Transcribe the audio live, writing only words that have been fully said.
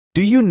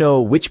Do you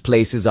know which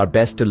places are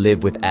best to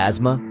live with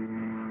asthma?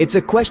 It's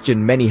a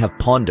question many have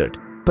pondered,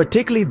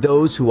 particularly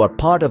those who are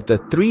part of the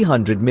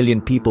 300 million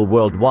people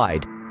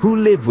worldwide who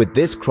live with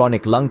this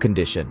chronic lung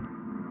condition.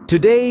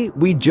 Today,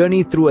 we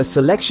journey through a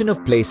selection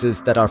of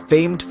places that are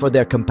famed for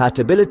their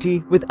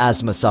compatibility with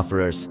asthma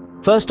sufferers.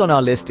 First on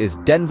our list is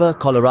Denver,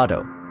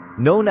 Colorado.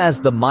 Known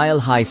as the Mile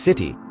High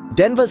City,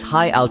 Denver's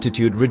high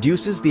altitude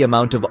reduces the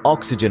amount of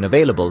oxygen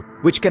available,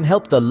 which can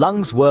help the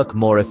lungs work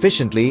more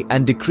efficiently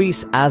and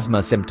decrease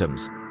asthma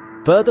symptoms.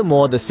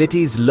 Furthermore, the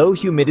city's low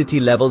humidity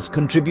levels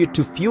contribute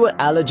to fewer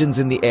allergens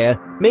in the air,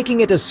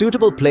 making it a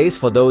suitable place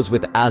for those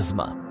with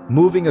asthma.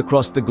 Moving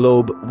across the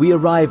globe, we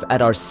arrive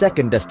at our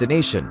second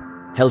destination,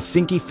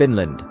 Helsinki,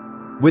 Finland.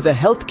 With a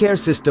healthcare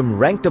system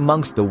ranked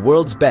amongst the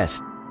world's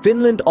best,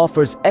 Finland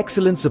offers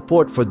excellent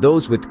support for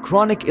those with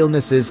chronic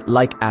illnesses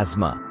like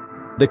asthma.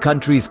 The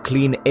country's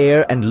clean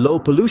air and low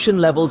pollution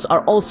levels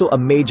are also a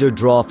major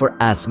draw for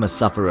asthma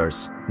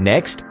sufferers.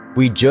 Next,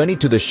 we journey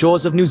to the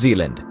shores of New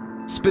Zealand,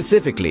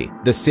 specifically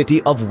the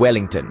city of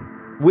Wellington.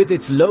 With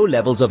its low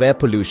levels of air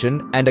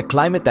pollution and a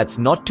climate that's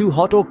not too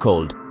hot or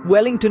cold,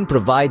 Wellington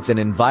provides an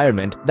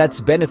environment that's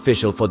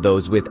beneficial for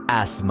those with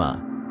asthma.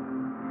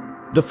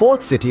 The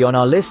fourth city on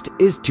our list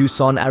is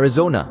Tucson,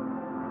 Arizona.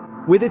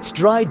 With its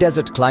dry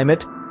desert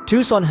climate,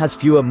 Tucson has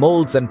fewer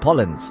molds and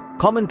pollens,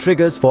 common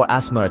triggers for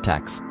asthma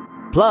attacks.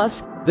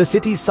 Plus, the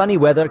city's sunny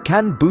weather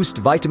can boost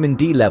vitamin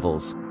D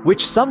levels,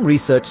 which some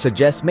research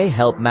suggests may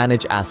help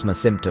manage asthma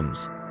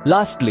symptoms.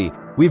 Lastly,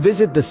 we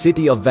visit the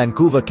city of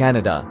Vancouver,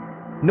 Canada.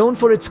 Known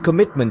for its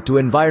commitment to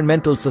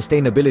environmental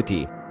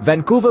sustainability,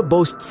 Vancouver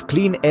boasts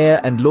clean air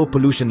and low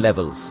pollution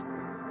levels.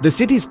 The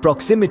city's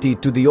proximity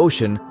to the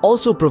ocean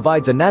also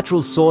provides a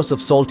natural source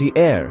of salty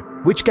air,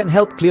 which can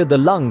help clear the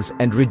lungs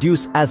and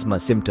reduce asthma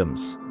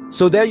symptoms.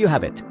 So there you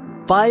have it,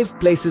 5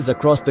 places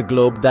across the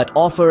globe that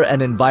offer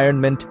an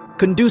environment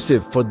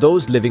conducive for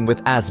those living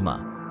with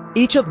asthma.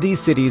 Each of these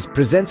cities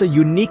presents a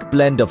unique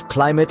blend of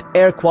climate,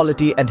 air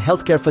quality, and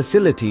healthcare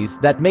facilities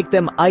that make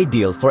them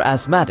ideal for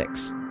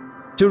asthmatics.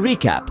 To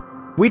recap,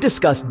 we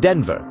discussed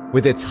Denver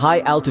with its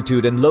high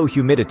altitude and low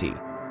humidity,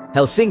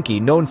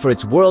 Helsinki, known for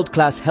its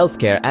world-class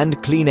healthcare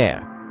and clean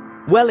air,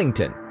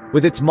 Wellington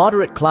with its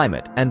moderate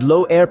climate and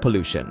low air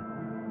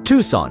pollution,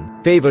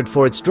 Tucson, favored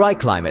for its dry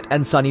climate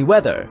and sunny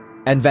weather,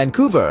 and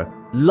Vancouver,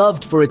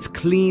 loved for its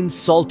clean,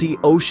 salty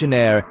ocean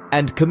air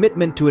and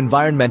commitment to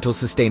environmental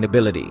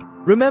sustainability.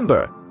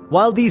 Remember,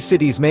 while these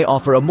cities may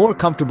offer a more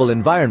comfortable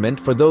environment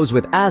for those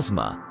with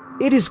asthma,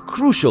 it is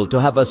crucial to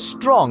have a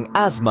strong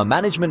asthma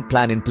management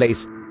plan in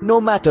place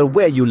no matter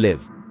where you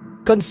live.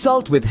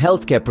 Consult with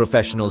healthcare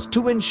professionals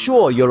to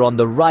ensure you're on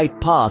the right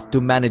path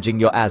to managing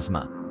your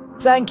asthma.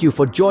 Thank you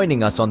for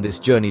joining us on this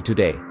journey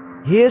today.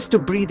 Here's to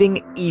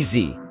breathing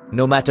easy,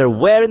 no matter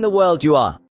where in the world you are.